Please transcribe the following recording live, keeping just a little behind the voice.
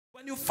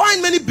When you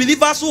find many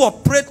believers who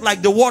operate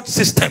like the world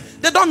system,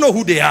 they don't know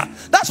who they are.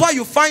 That's why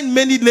you find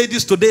many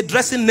ladies today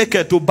dressing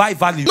naked to buy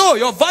value. No,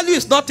 your value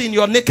is not in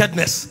your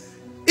nakedness.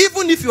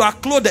 Even if you are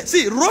clothed.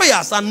 See,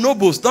 royals and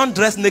nobles don't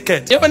dress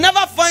naked. You will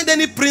never find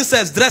any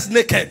princess dressed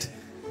naked.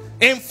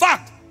 In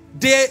fact,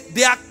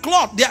 their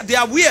cloth,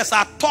 their wears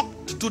are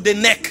tucked to the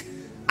neck.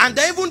 And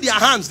even their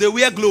hands, they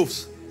wear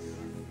gloves.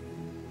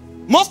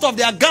 Most of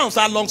their gowns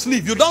are long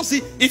sleeve. You don't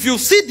see, if you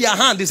see their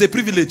hand, it's a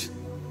privilege.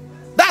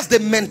 That's the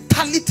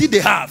mentality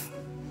they have.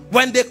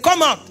 When they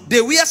come out, they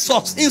wear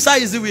socks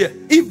inside easy wear,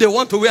 if they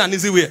want to wear an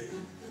easy wear.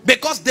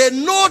 Because they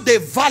know the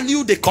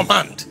value they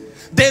command.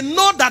 They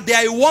know that they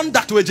are a wonder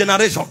to a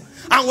generation.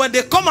 And when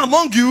they come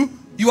among you,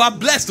 you are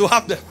blessed to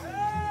have them.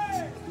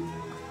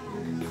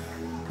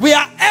 We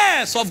are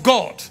heirs of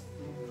God.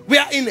 We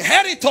are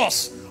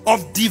inheritors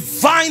of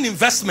divine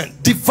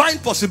investment, divine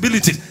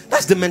possibilities.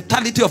 That's the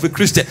mentality of a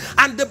Christian.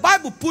 And the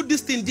Bible put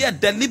this thing there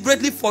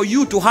deliberately for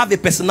you to have a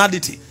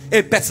personality.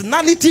 A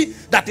personality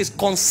that is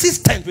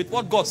consistent with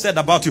what God said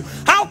about you.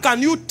 How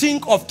can you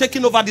think of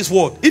taking over this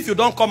world if you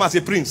don't come as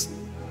a prince?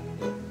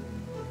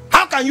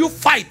 How can you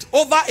fight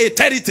over a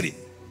territory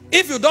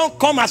if you don't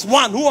come as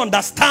one who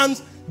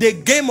understands the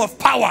game of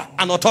power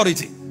and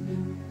authority?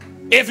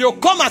 If you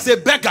come as a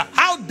beggar,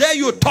 how dare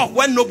you talk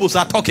when nobles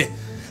are talking?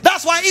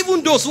 That's why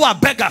even those who are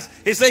beggars,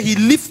 he said he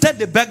lifted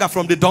the beggar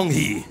from the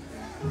dunghill.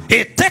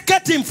 He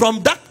taketh him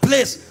from that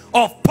place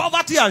of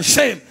poverty and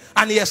shame,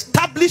 and he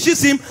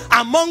establishes him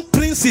among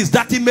princes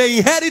that he may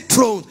inherit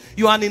thrones.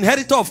 You are an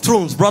inheritor of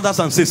thrones, brothers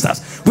and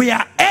sisters. We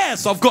are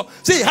heirs of God.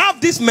 See, have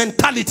this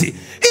mentality.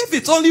 If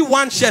it's only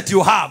one shirt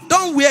you have,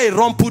 don't wear a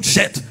rumpled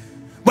shirt.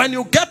 When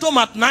you get home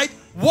at night,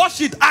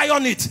 wash it,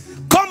 iron it.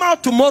 Come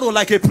out tomorrow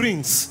like a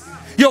prince.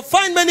 You'll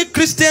find many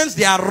Christians,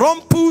 they are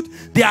rumpled,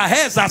 their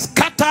hairs are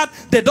scattered,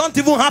 they don't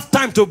even have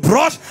time to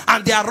brush,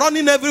 and they are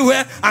running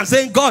everywhere and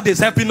saying, God is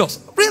helping us.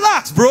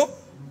 Relax, bro.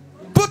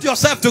 Put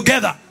yourself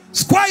together.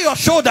 Square your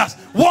shoulders.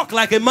 Walk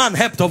like a man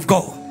helped of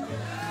God.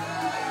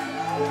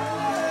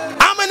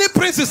 How many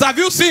princes have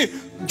you seen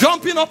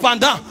jumping up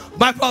and down?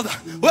 My brother.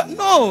 Well,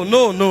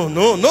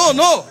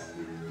 no.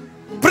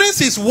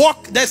 Princes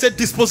walk, there's a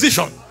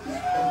disposition.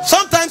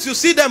 Sometimes you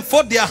see them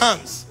fold their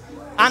hands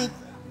and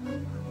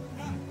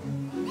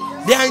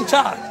they are in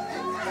charge.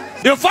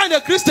 You find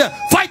a Christian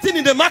fighting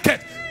in the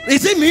market.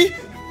 Is it me?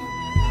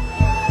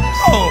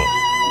 Oh.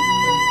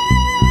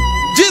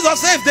 Jesus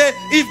said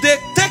if they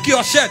take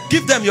your shirt,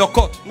 give them your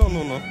coat. No.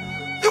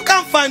 You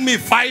can't find me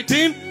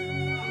fighting.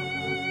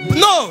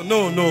 No.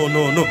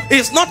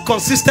 It's not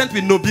consistent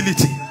with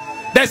nobility.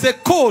 There's a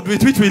code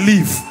with which we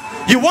live.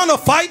 You want to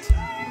fight?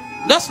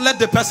 Just let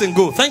the person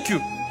go. Thank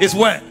you. It's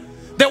where.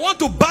 They want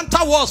to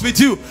banter wars with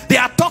you. They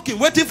are talking,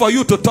 waiting for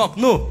you to talk.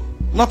 No,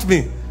 not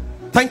me.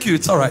 Thank you.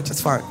 It's all right.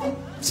 It's fine.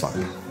 It's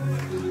fine.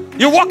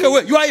 You walk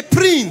away. You are a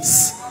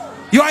prince.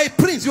 You are a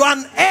prince. You are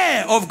an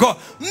heir of God.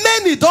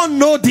 Many don't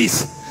know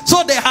this.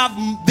 So they have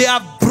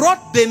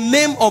brought the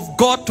name of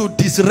God to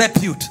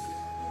disrepute.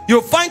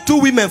 You find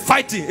two women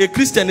fighting. A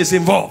Christian is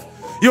involved.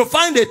 You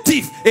find a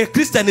thief. A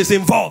Christian is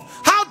involved.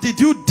 How did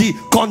you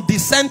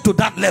condescend to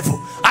that level?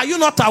 Are you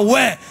not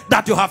aware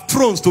that you have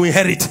thrones to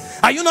inherit?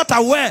 Are you not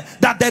aware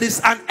that there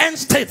is an end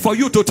state for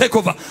you to take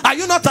over? Are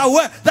you not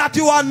aware that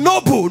you are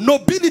noble?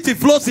 Nobility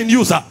flows in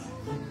you, sir.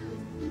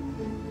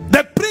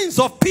 The Prince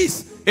of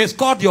Peace is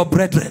called your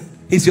brethren.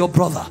 He's your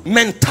brother.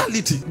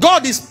 Mentality.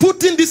 God is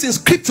putting this in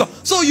scripture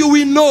so you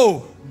will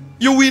know.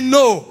 You will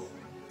know.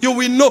 You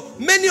will know.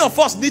 Many of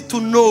us need to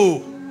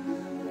know.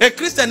 A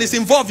Christian is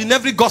involved in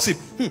every gossip.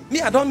 Me,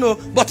 I don't know,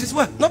 but it's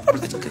well. No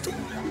problem. It's okay.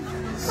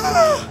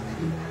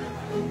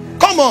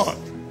 Come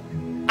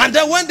on. And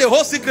then when the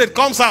whole secret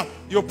comes out,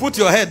 you put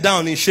your head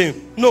down in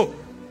shame. No.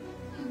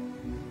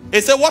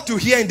 It said what you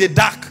hear in the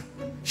dark,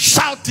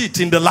 shout it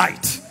in the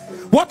light.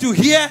 What you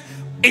hear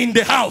in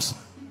the house,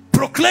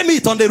 proclaim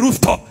it on the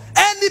rooftop.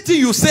 Anything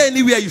you say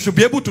anywhere, you should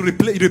be able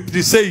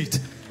to say it.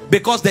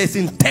 Because there is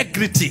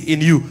integrity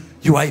in you.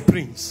 You are a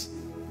prince.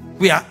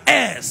 We are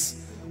heirs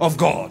of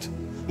God.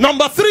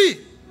 Number 3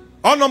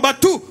 or number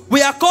 2,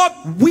 we are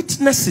called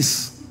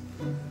witnesses.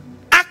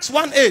 Acts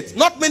 1:8.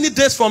 Not many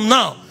days from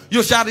now,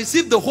 you shall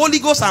receive the Holy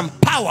Ghost and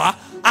power,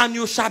 and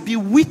you shall be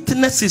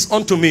witnesses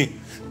unto me.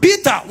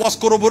 Peter was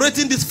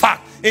corroborating this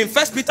fact in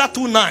 1 Peter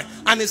 2:9,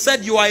 and he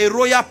said, you are a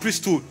royal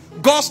priesthood,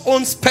 God's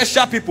own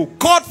special people,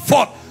 called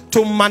forth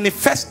to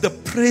manifest the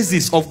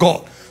praises of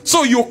God.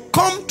 So you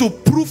come to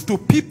prove to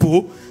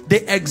people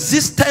the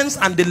existence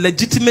and the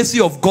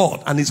legitimacy of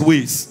God and his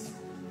ways.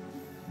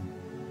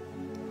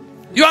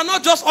 You are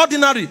not just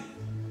ordinary.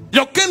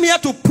 You came here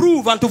to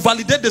prove and to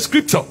validate the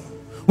scripture.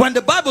 When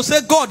the Bible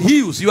says God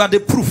heals, you are the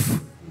proof.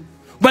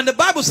 When the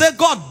Bible says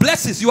God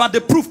blesses, you are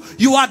the proof.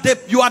 You are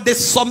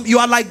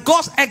like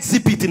God's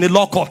exhibit in a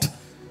law court.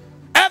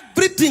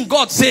 Everything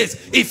God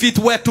says, if it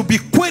were to be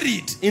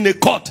queried in a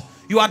court,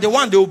 you are the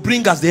one they will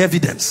bring as the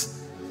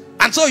evidence.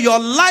 And so your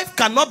life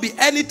cannot be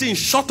anything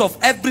short of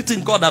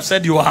everything God has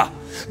said you are.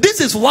 This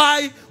is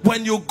why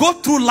when you go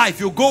through life,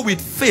 you go with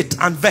faith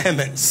and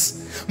vehemence.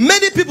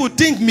 Many people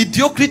think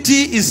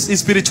mediocrity is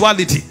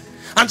spirituality.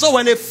 And so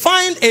when they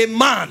find a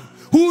man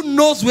who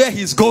knows where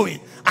he's going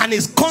and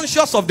is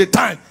conscious of the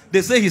time,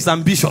 they say he's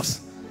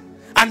ambitious.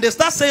 And they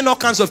start saying all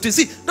kinds of things.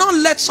 See,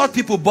 don't let such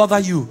people bother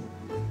you.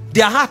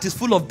 Their heart is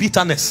full of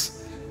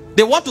bitterness.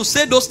 They want to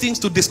say those things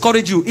to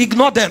discourage you.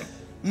 Ignore them.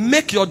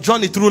 Make your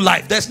journey through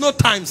life. There's no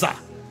time, sir.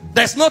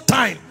 There's no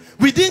time.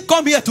 We didn't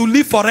come here to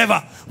live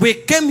forever. We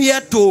came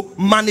here to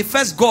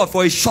manifest God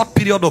for a short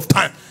period of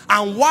time.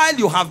 And while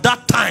you have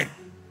that time,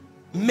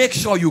 make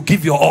sure you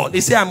give your all.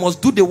 They say, I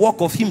must do the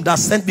work of him that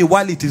sent me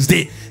while it is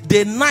day.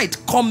 The night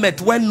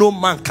cometh when no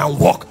man can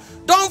walk.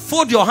 Don't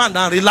fold your hand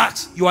and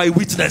relax. You are a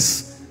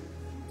witness.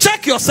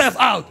 Check yourself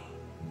out.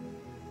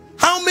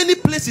 How many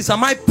places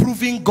am I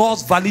proving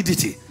God's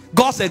validity,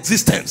 God's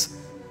existence,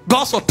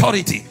 God's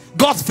authority,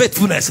 God's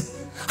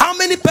faithfulness? How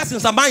many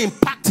persons am I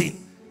impacting?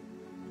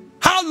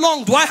 How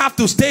long do I have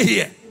to stay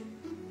here?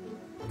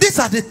 These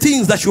are the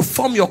things that should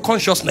form your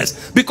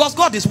consciousness, because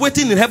God is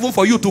waiting in heaven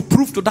for you to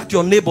prove to that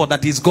your neighbor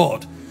that is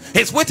God.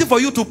 He's waiting for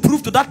you to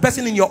prove to that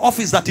person in your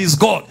office that is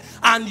God,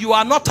 and you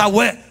are not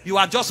aware. You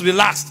are just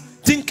relaxed,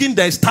 thinking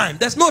there is time.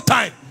 There's no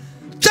time.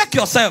 Check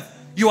yourself.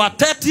 You are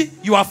 30,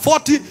 you are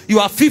 40, you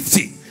are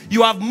 50.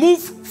 You have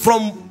moved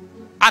from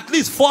at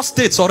least 4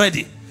 states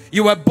already.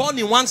 You were born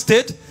in one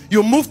state.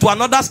 You moved to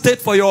another state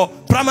for your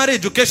primary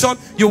education.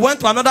 You went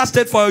to another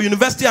state for your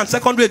university and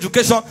secondary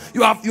education.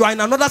 You are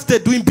in another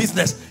state doing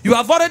business. You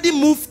have already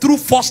moved through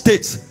 4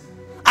 states.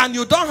 And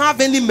you don't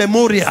have any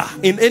memoria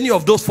in any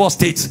of those 4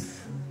 states.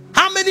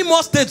 How many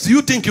more states do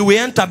you think you will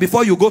enter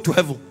before you go to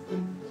heaven?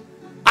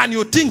 And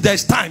you think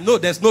there's time. No,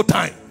 there's no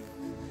time.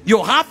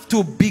 You have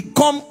to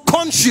become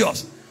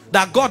conscious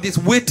that God is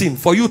waiting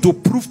for you to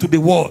prove to the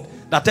world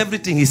that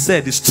everything he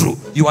said is true.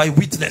 You are a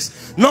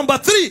witness. Number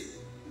 3,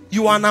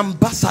 you are an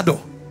ambassador.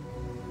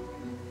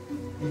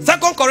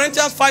 2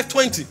 Corinthians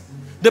 5:20.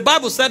 The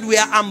Bible said we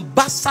are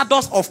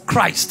ambassadors of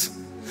Christ.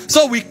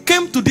 So we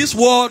came to this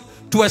world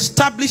to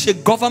establish a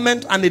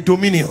government and a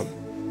dominion.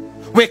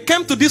 We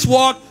came to this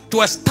world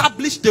to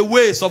establish the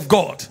ways of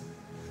God.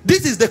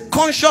 This is the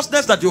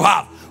consciousness that you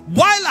have.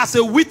 While as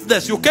a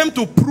witness you came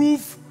to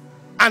prove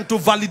and to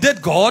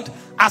validate God,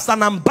 as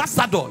an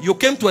ambassador you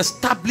came to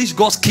establish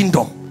God's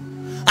kingdom.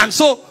 And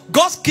so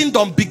God's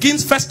kingdom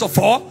begins first of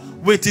all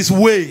with his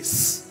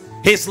ways,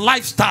 his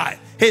lifestyle,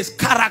 his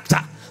character.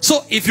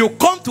 So if you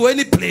come to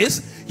any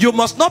place, you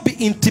must not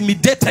be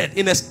intimidated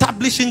in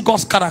establishing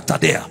God's character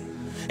there.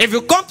 If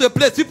you come to a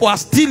place people are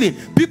stealing,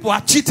 people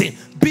are cheating,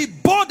 be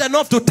bold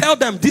enough to tell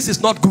them this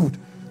is not good.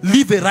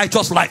 Live a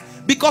righteous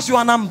life, because you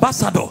are an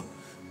ambassador.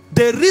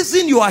 The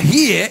reason you are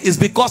here is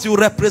because you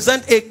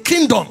represent a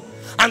kingdom.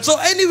 And so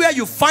anywhere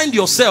you find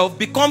yourself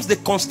becomes the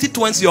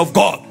constituency of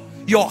God.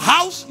 Your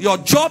house, your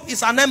job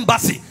is an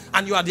embassy,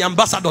 and you are the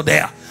ambassador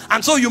there.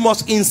 And so you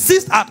must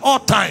insist at all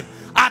times,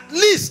 at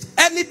least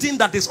anything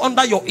that is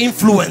under your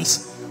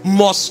influence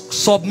must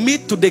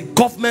submit to the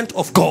government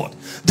of God.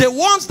 The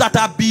ones that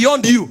are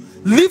beyond you,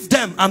 leave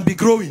them and be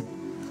growing.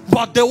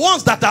 But the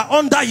ones that are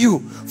under you,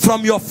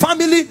 from your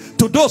family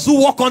to those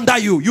who walk under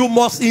you, you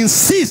must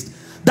insist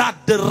that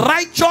the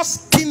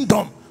righteous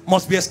kingdom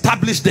must be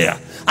established there.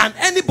 And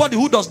anybody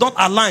who does not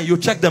align, you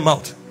check them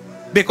out,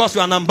 because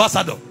you are an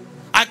ambassador.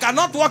 I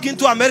cannot walk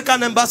into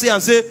American embassy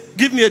and say,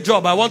 give me a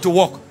job, I want to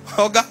work.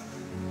 Okay?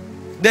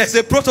 There's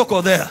a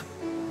protocol there.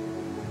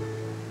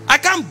 I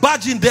can't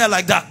barge in there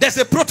like that. There's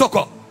a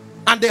protocol.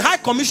 And the High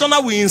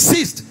Commissioner will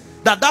insist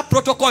that that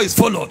protocol is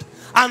followed.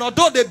 And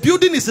although the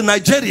building is in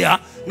Nigeria,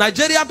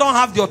 Nigeria don't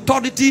have the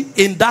authority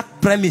in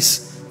that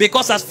premise.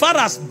 Because as far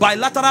as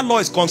bilateral law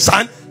is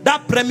concerned,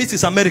 that premise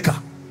is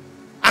America.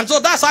 And so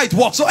that's how it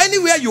works. So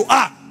anywhere you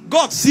are,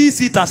 God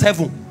sees it as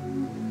heaven.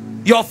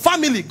 Your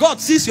family, God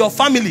sees your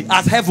family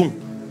as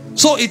heaven.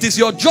 So it is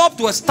your job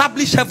to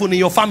establish heaven in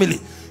your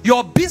family.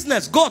 Your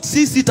business, God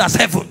sees it as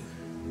heaven.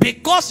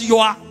 Because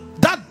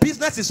that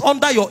business is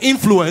under your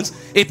influence,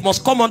 it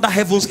must come under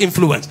heaven's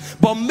influence.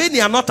 But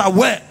many are not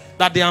aware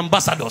that they are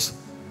ambassadors.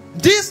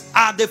 These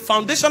are the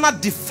foundational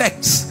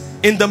defects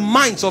in the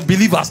minds of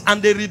believers,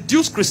 and they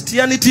reduce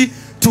Christianity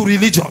to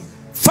religion.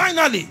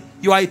 Finally,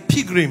 you are a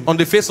pilgrim on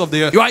the face of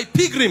the earth. You are a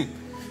pilgrim.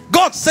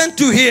 God sent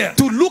you here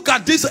to look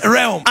at this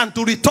realm and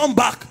to return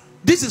back.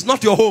 This is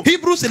not your home.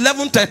 Hebrews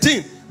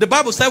 11:13. The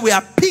Bible says we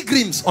are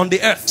pilgrims on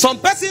the earth. Some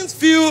persons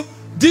feel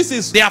this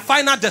is their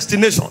final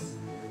destination,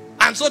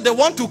 and so they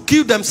want to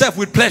kill themselves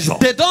with pleasure.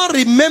 They don't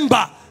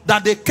remember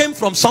that they came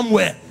from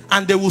somewhere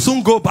and they will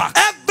soon go back.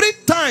 Every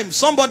time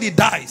somebody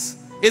dies,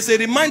 it's a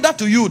reminder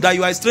to you that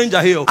you are a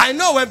stranger here. I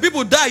know when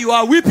people die, you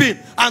are weeping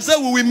and say,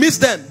 we will miss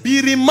them.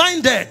 Be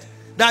reminded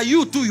that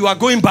you too, you are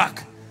going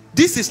back.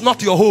 This is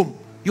not your home.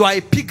 You are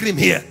a pilgrim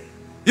here.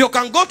 You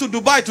can go to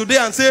Dubai today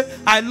and say,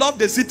 I love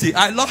the city.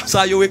 I love,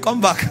 sir, you will come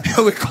back.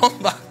 You will come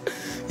back.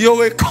 You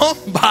will come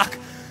back.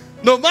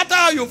 No matter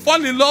how you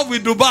fall in love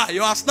with Dubai,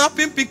 you are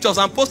snapping pictures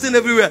and posting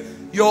everywhere.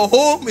 Your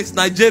home is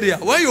Nigeria.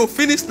 When you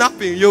finish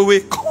snapping, you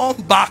will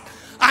come back.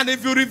 And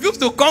if you refuse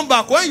to come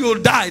back, when you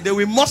die, they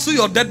will muscle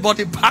your dead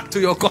body back to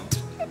your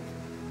country.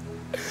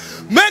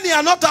 Many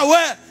are not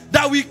aware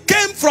that we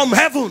came from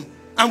heaven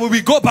and we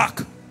will go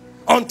back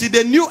until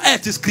the new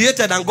earth is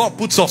created and God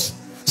puts us.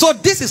 So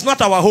this is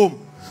not our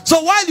home.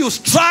 So while you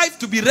strive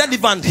to be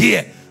relevant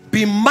here,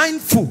 be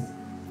mindful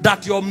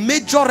that your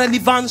major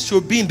relevance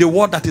should be in the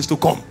world that is to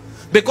come.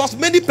 Because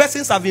many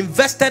persons have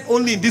invested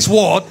only in this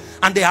world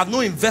and they have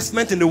no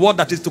investment in the world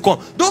that is to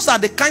come. Those are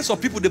the kinds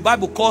of people the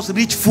Bible calls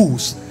rich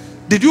fools.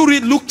 Did you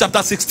read Luke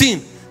chapter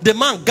 16? The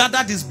man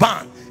gathered his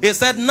barn. He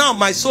said, now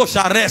my soul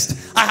shall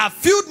rest. I have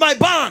filled my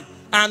barn.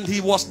 And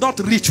he was not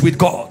rich with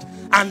God.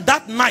 And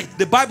that night,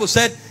 the Bible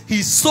said,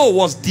 his soul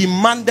was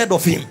demanded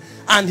of him.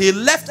 And he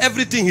left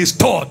everything he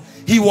stored.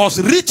 He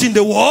was rich in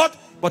the world,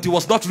 but he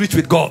was not rich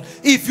with God.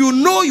 If you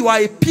know you are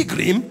a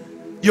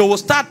pilgrim, you will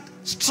start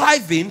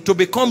striving to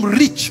become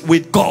rich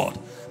with God.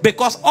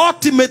 Because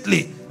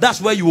ultimately,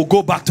 that's where you will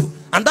go back to.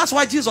 And that's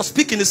why Jesus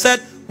speaking, he said,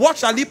 what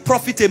shall it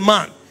profit a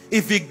man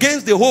if he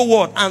gains the whole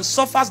world and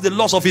suffers the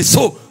loss of his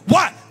soul?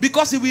 Why?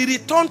 Because he will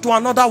return to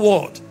another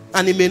world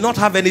and he may not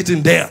have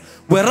anything there,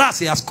 whereas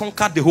he has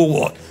conquered the whole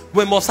world.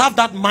 We must have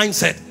that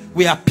mindset.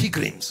 We are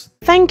pilgrims.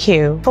 Thank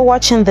you for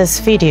watching this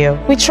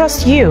video. We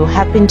trust you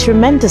have been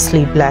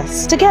tremendously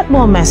blessed. To get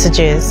more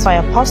messages by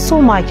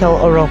Apostle Michael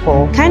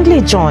Orokpo,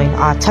 kindly join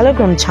our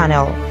Telegram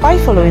channel by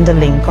following the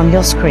link on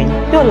your screen.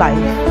 Your life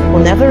will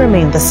never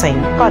remain the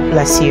same. God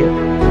bless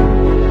you.